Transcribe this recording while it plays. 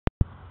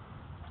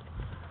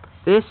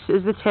This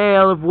is the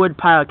tale of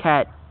Woodpile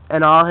Cat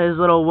and all his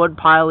little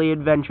woodpile-y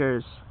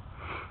adventures.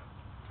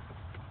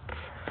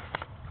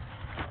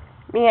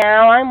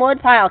 Meow, I'm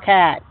Woodpile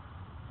Cat.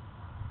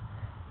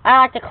 I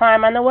like to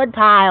climb on the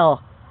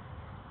woodpile.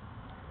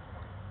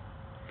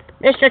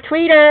 Mr.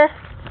 Tweeter!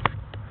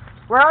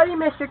 Where are you,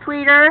 Mr.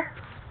 Tweeter?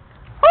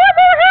 Oh, I'm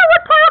over here,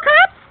 Woodpile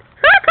Cat!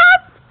 Here I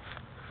come!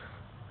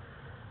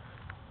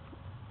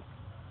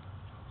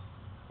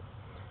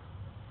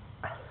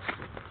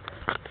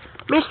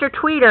 Mr.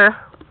 Tweeter,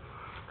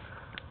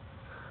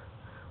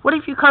 what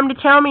have you come to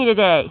tell me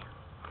today?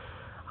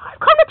 I've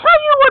come to tell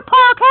you,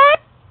 Woodpile Cat,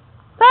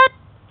 that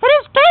it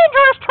is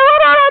dangerous to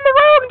run out on the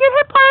road and get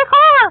hit by a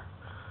car.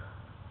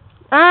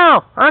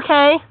 Oh,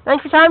 okay.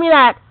 Thanks for telling me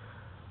that,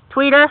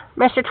 Tweeter,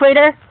 Mr.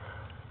 Tweeter.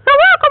 You're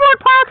welcome,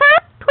 Woodpile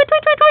Cat. Tweet,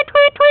 tweet, tweet, tweet,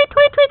 tweet, tweet,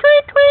 tweet, tweet,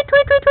 tweet, tweet,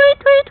 tweet, tweet, tweet,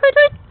 tweet, tweet,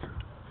 tweet.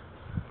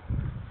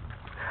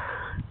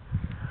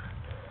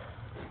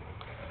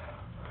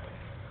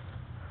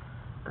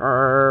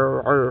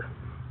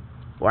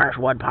 Where's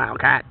Woodpile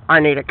Cat? I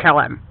need to kill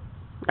him.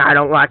 I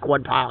don't like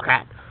Woodpile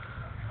Cat.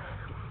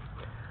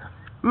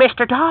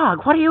 Mr.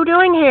 Dog, what are you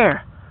doing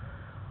here?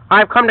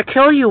 I've come to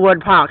kill you,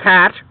 Woodpile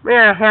Cat.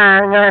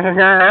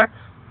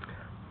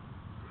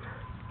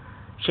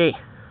 See,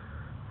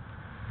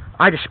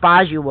 I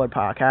despise you,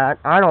 Woodpile Cat.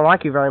 I don't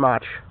like you very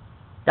much.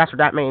 That's what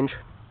that means.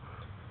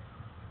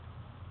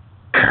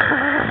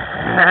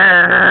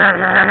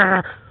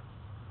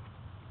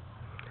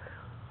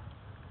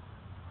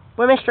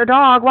 But Mr.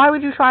 Dog, why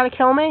would you try to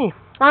kill me?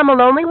 I'm a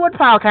lonely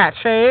Woodpile Cat,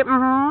 see?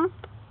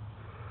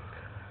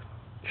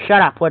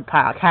 Shut up,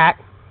 Woodpile Cat.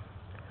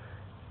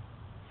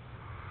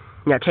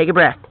 Now take a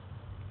breath.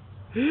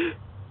 You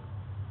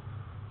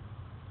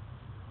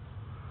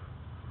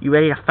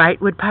ready to fight,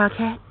 Woodpile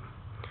Cat?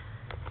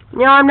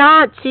 No, I'm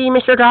not. See,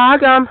 Mr.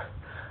 Dog,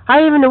 I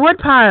live in the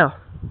woodpile.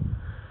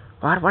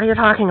 What are you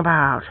talking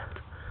about?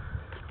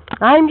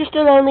 I'm just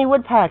a lonely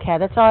Woodpile Cat.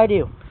 That's all I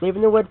do. Live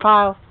in the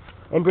woodpile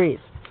and breathe.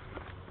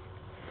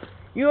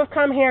 You have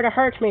come here to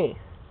hurt me.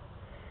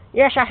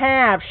 Yes, I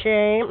have,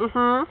 see?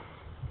 Oh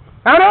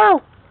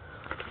no!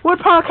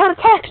 Woodpile Cat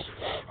attacks!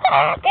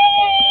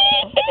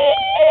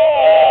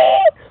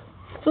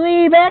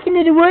 Flee back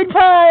into the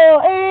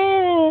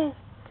woodpile!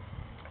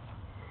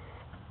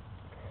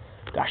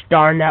 Gosh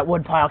darn that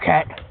Woodpile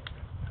Cat.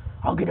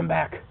 I'll get him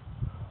back.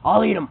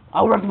 I'll eat him.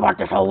 I'll rip apart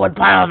this whole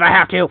woodpile if I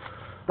have to.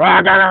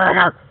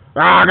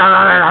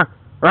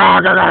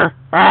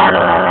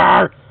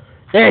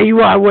 There you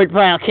are,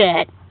 Woodpile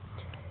Cat.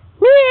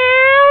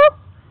 Meow!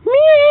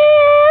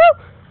 Meow!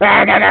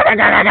 Meow!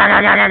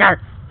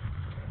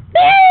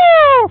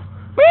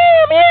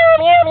 Meow, meow,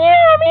 meow,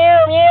 meow, meow,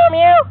 meow,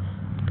 meow.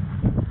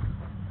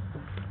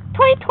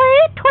 Tweet,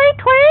 tweet, tweet,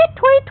 tweet,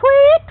 tweet,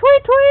 tweet,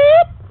 tweet,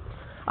 tweet.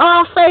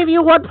 I'll save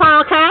you,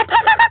 Woodpile Cat.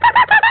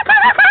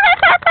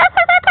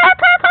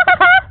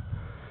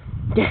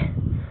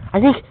 I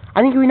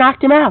think we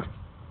knocked him out.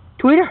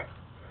 Tweeter.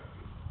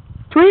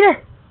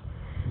 Tweeter.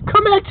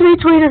 Come back to me,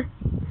 Tweeter.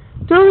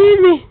 Don't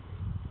leave me.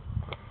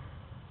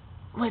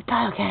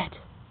 Woodpile Cat.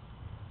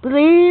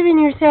 Believe in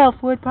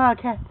yourself, Woodpile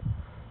Cat.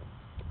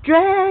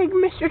 Drag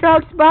Mr.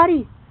 Dog's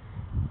body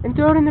and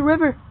throw it in the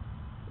river.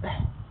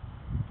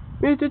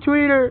 Mr.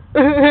 Tweeter.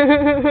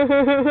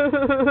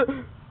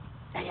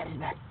 I got his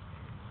back.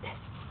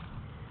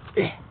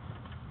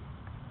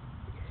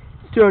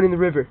 Throw it in the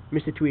river,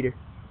 Mr. Tweeter.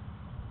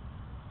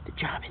 The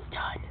job is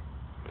done.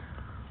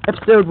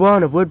 Episode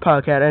 1 of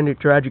Woodpile Cat ended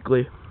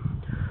tragically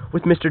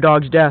with Mr.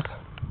 Dog's death.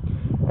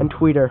 And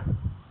Tweeter,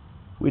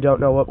 we don't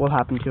know what will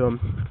happen to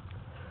him.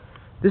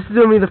 This is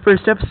only the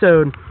first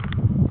episode.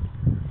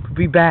 We'll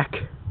be back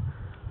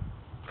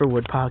for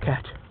Woodpile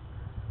Cat.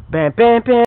 Bam, bam, bam.